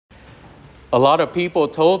A lot of people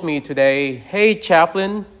told me today, "Hey,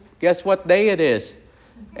 Chaplain, guess what day it is?"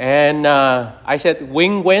 And I said,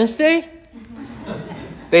 "Wing Wednesday?"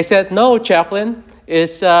 They said, "No, Chaplain,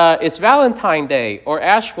 it's Valentine's Day or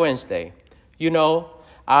Ash Wednesday." You know,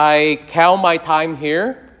 I count my time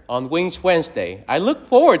here on Wings Wednesday. I look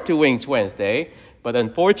forward to Wings Wednesday, but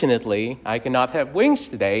unfortunately, I cannot have wings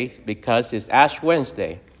today because it's Ash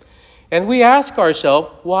Wednesday. And we ask ourselves,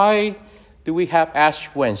 why do we have Ash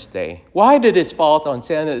Wednesday? Why did it fall on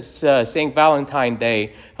St. Valentine's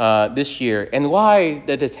Day this year? And why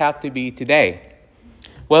did it have to be today?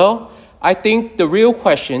 Well, I think the real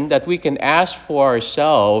question that we can ask for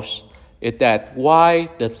ourselves is that why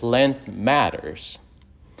does Lent matters?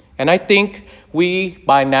 And I think we,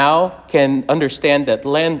 by now, can understand that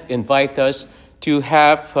Lent invites us to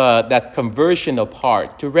have that conversion of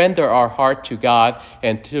heart, to render our heart to God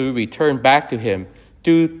and to return back to Him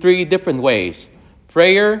through three different ways: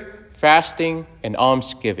 prayer, fasting, and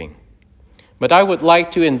almsgiving. But I would like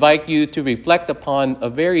to invite you to reflect upon a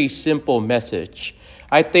very simple message.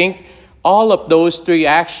 I think all of those three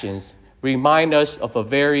actions remind us of a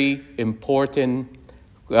very important,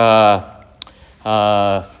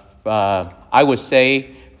 I would say,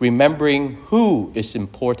 remembering who is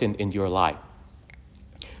important in your life.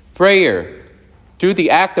 Prayer, through the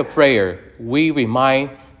act of prayer, we remind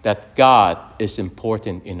that God is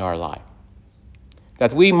important in our life.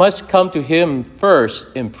 That we must come to Him first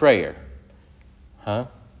in prayer.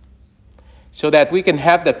 So that we can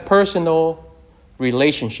have that personal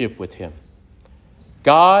relationship with Him.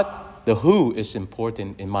 God, the who, is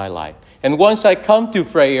important in my life. And once I come to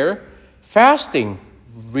prayer, fasting,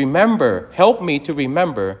 help me to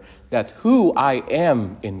remember that who I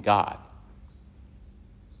am in God.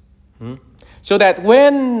 So that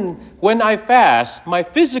when I fast, my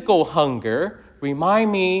physical hunger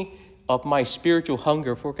remind me of my spiritual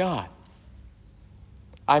hunger for God.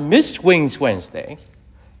 I miss Wings Wednesday.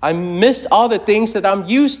 I miss all the things that I'm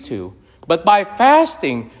used to. But by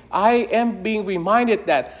fasting, I am being reminded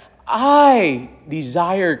that I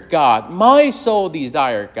desire God. My soul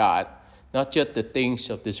desires God, not just the things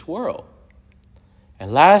of this world.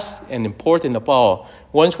 And last and important of all,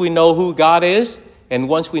 once we know who God is, and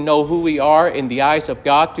once we know who we are in the eyes of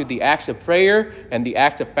God through the acts of prayer and the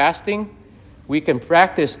acts of fasting, we can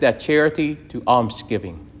practice that charity to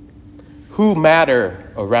almsgiving. Who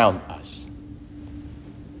matter around us.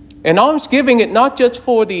 And almsgiving is not just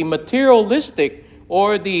for the materialistic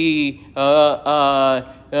or the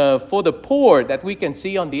for the poor that we can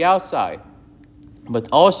see on the outside, but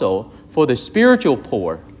also for the spiritual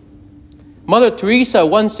poor. Mother Teresa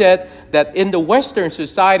once said that in the Western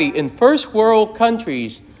society, in first world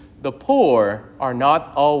countries, the poor are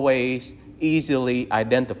not always easily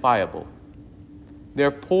identifiable. They're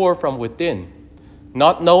poor from within,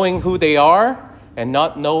 not knowing who they are and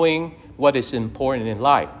not knowing what is important in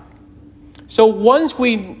life. So once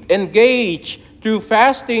we engage through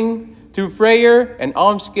fasting, through prayer and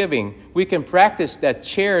almsgiving, we can practice that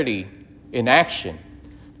charity in action.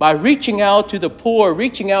 By reaching out to the poor,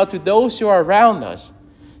 reaching out to those who are around us,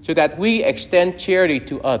 so that we extend charity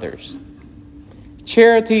to others.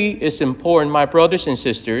 Charity is important, my brothers and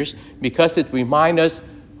sisters, because it reminds us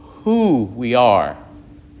who we are.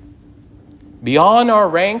 Beyond our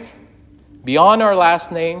rank, beyond our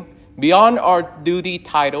last name, beyond our duty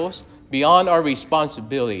titles, beyond our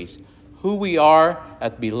responsibilities, who we are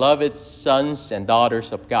as beloved sons and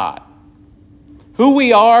daughters of God. Who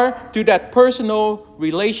we are through that personal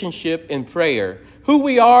relationship in prayer. Who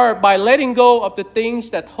we are by letting go of the things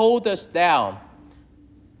that hold us down.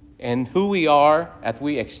 And who we are as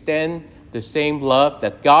we extend the same love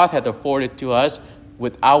that God had afforded to us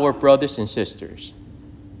with our brothers and sisters.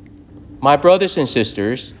 My brothers and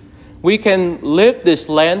sisters, we can live this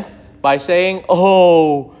Lent by saying,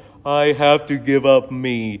 "Oh, I have to give up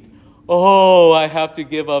meat. Oh, I have to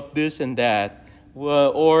give up this and that."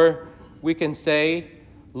 Or we can say,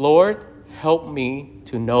 "Lord, help me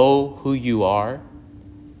to know who you are,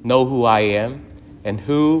 know who I am, and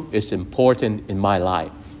who is important in my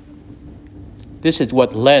life." This is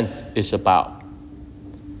what Lent is about,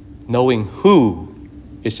 knowing who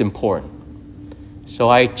is important. So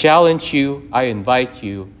I challenge you, I invite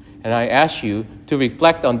you, and I ask you to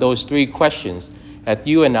reflect on those three questions as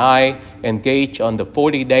you and I engage on the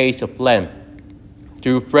 40 days of Lent,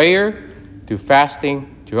 through prayer, through fasting,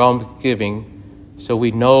 through almsgiving, so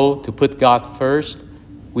we know to put God first.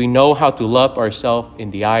 We know how to love ourselves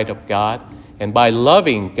in the eye of God. And by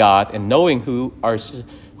loving God and knowing who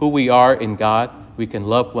we are in God, we can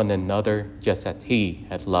love one another just as He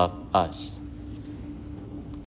has loved us.